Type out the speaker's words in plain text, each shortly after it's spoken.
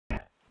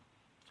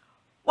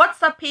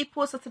What's up,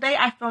 people? So today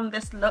I filmed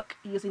this look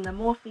using the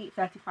Morphe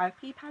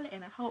 35P palette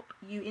and I hope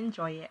you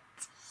enjoy it.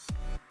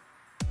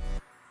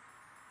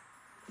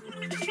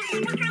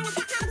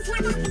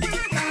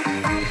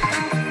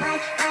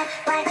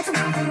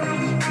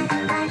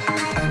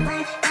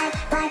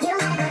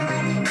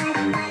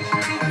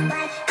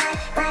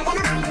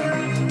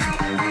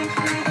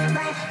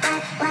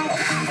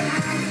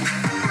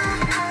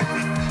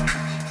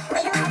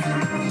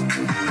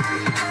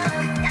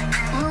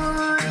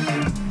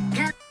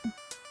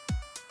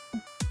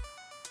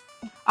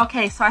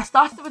 Okay, so I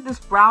started with this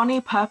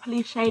brownie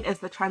purpley shade as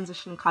the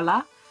transition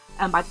colour,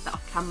 and I did that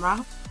off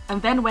camera,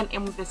 and then went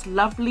in with this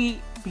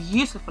lovely,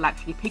 beautiful,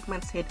 actually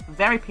pigmented,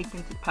 very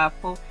pigmented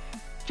purple,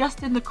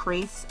 just in the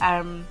crease,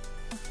 and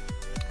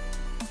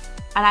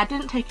I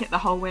didn't take it the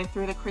whole way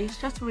through the crease,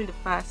 just really the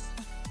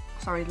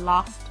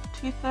last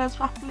 2/3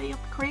 roughly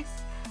of the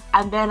crease,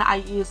 and then I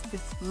used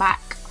this MAC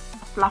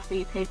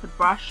fluffy tapered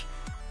brush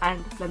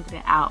and blended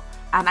it out,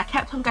 and I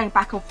kept on going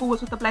back and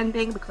forwards with the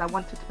blending because I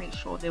wanted to make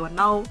sure there were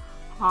no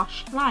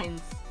harsh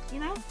lines, you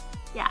know?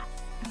 Yeah.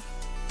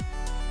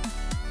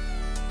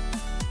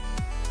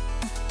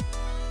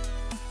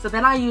 So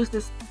then I used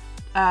this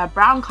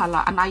brown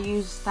colour, and I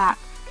used that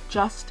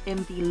just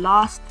in the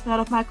last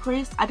third of my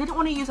crease. I didn't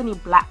want to use any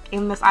black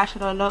in this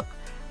eyeshadow look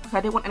because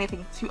I didn't want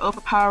anything too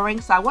overpowering,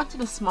 so I wanted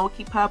a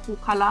smoky purple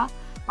colour,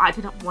 but I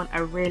didn't want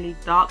a really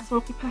dark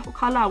smoky purple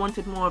colour. I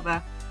wanted more of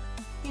a,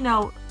 you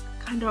know,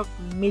 kind of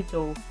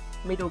middle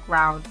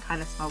ground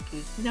kind of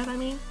smoky, you know what I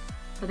mean?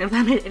 I don't know if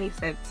that made any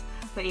sense.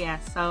 But yeah,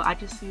 so I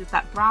just used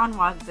that brown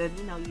rather than,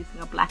 you know, using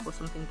a black or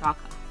something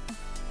darker.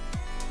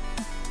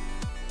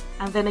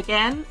 And then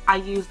again, I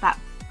used that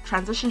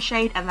transition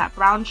shade and that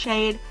brown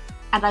shade,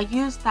 and I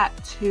used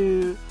that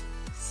to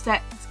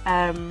set,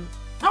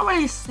 not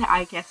really set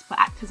I guess, but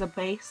act as a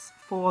base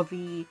for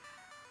the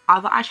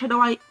other eyeshadow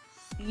I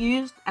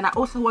used. And I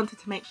also wanted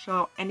to make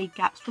sure any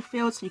gaps were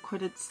filled so you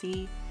couldn't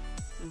see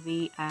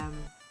the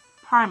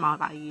primer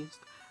that I used.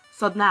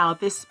 So now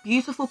this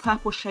beautiful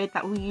purple shade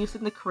that we used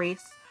in the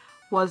crease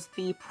was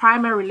the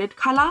primary lid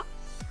colour,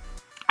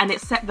 and it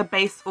set the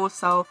base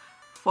also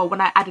for when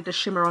I added a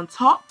shimmer on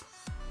top,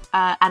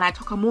 and I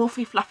took a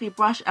Morphe fluffy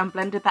brush and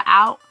blended that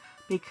out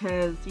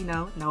because, you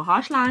know, no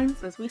harsh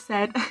lines as we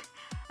said,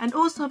 and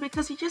also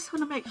because you just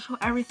want to make sure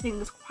everything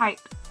is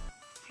quite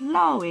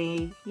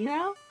flowy, you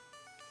know?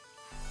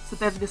 So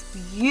then this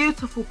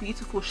beautiful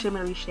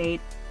shimmery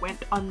shade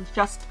went on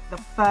just the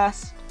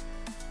first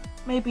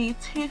maybe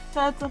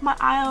 2/3 of my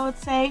eye, I would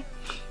say,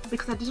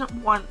 because I didn't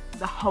want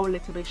the whole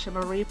lid to be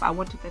shimmery, but I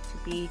wanted it to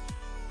be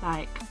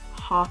like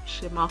half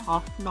shimmer,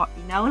 half not,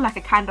 you know, like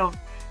a kind of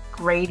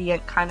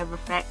gradient kind of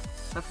effect.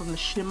 So from the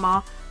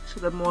shimmer to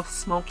the more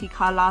smoky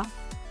colour,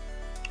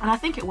 and I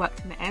think it worked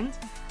in the end.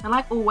 And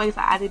like always,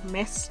 I added a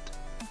mist,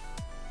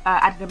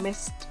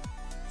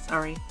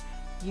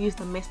 used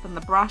the mist and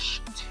the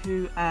brush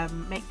to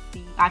make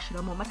the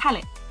eyeshadow more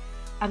metallic.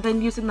 And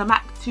then using the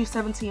MAC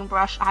 217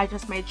 brush, I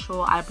just made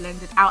sure I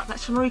blended out that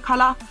shimmery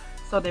colour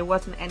so there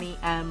wasn't any,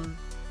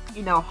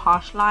 you know,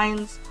 harsh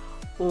lines,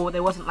 or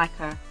there wasn't like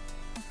a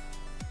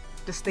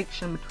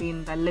distinction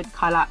between the lid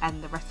colour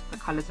and the rest of the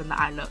colours in the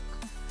eye look.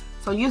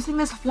 So using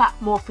this flat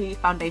Morphe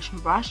foundation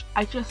brush,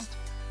 I just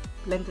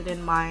blended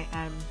in my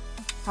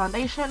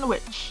foundation,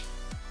 which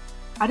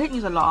I didn't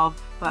use a lot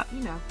of, but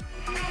you know.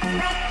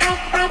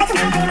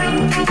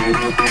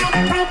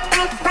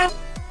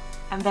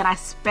 And then I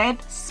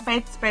sped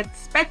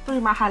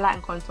through my highlight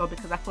and contour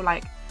because I feel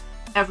like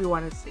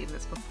everyone has seen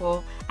this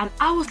before. And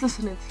I was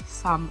listening to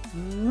some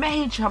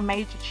major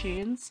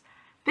tunes.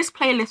 This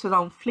playlist was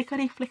on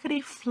flickety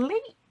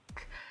fleek.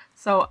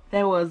 So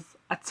there was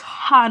a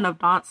ton of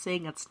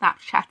dancing and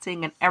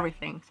Snapchatting and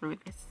everything through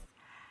this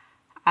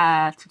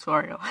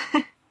tutorial.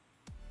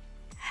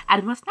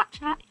 Added my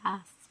Snapchat,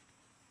 yes.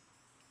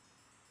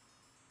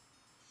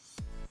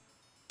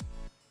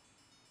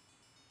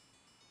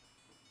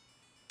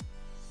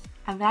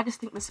 And then I just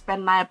think the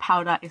Spend Naya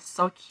powder is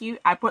so cute.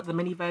 I brought the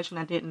mini version.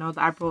 I didn't know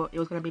that it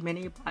was going to be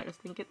mini, but I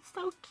just think it's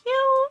so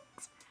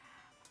cute.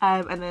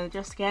 And then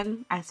just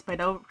again, I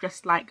spread over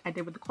just like I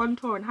did with the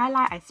contour and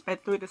highlight. I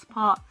spread through this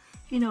part,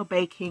 you know,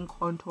 baking,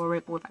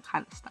 contouring, all that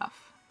kind of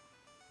stuff.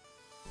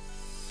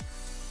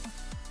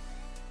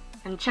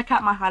 And check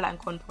out my highlight and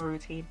contour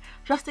routine,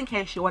 just in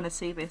case you want to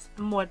see this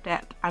in more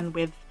depth and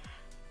with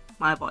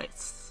my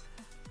voice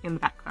in the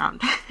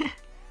background.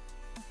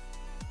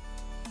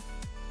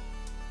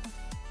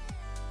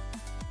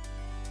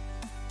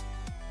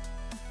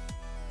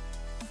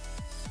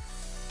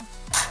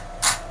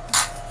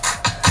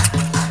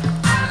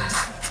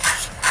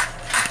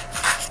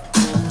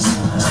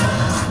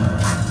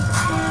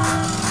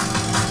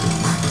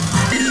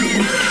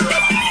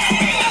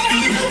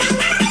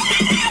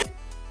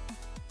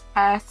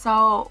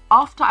 So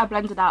after I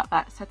blended out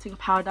that setting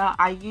powder,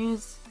 I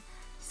used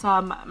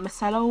some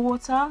micellar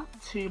water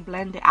to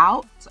blend it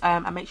out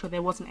and make sure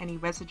there wasn't any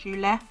residue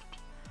left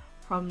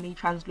from the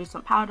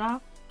translucent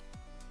powder.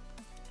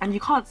 And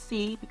you can't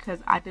see because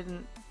I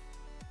didn't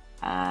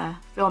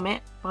film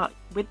it, but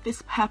with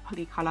this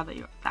purpley colour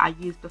that I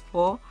used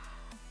before,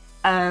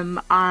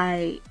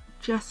 I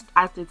just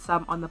added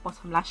some on the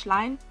bottom lash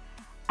line,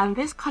 and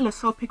this colour is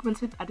so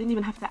pigmented I didn't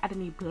even have to add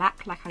any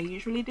black like I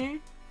usually do.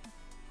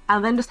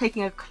 And then just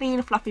taking a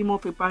clean fluffy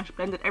Morphe brush,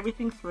 blended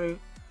everything through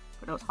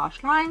with those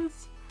harsh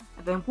lines,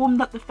 and then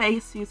warmed up the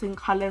face using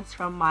colours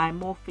from my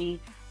Morphe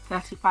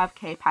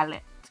 35K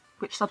palette,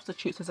 which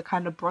substitutes as a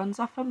kind of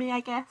bronzer for me, I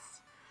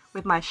guess,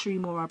 with my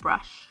Shimura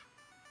brush.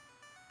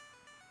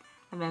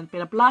 And then a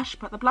bit of blush,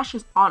 but the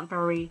blushes aren't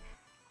very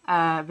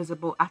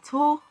visible at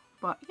all,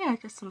 but yeah,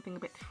 just something a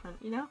bit different,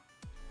 you know.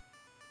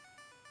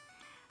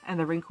 And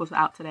the wrinkles are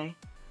out today.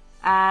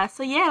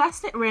 So yeah,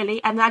 that's it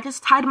really. And I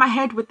just tied my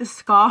head with this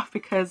scarf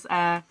because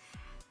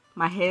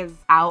my hair's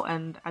out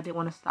and I didn't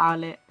want to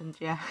style it, and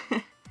yeah.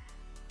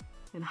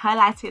 Then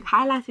highlighted,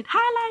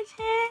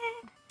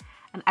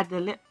 and add the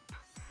lip.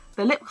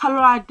 The lip colour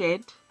I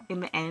did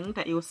in the end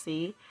that you'll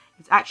see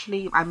is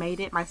actually, I made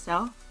it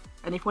myself.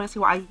 And if you want to see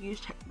what I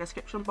used, check the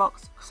description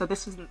box. So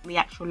this isn't the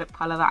actual lip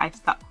colour that I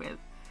stuck with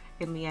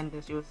in the end,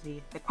 as you'll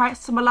see. They're quite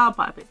similar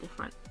but a bit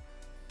different.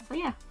 So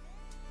yeah.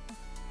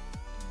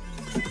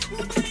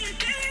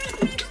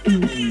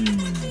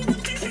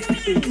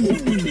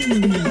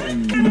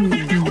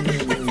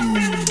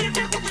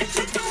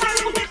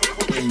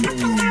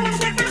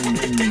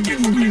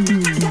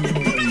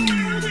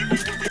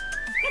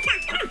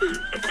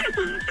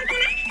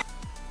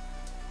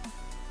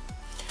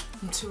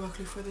 I'm too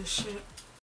ugly for this shit.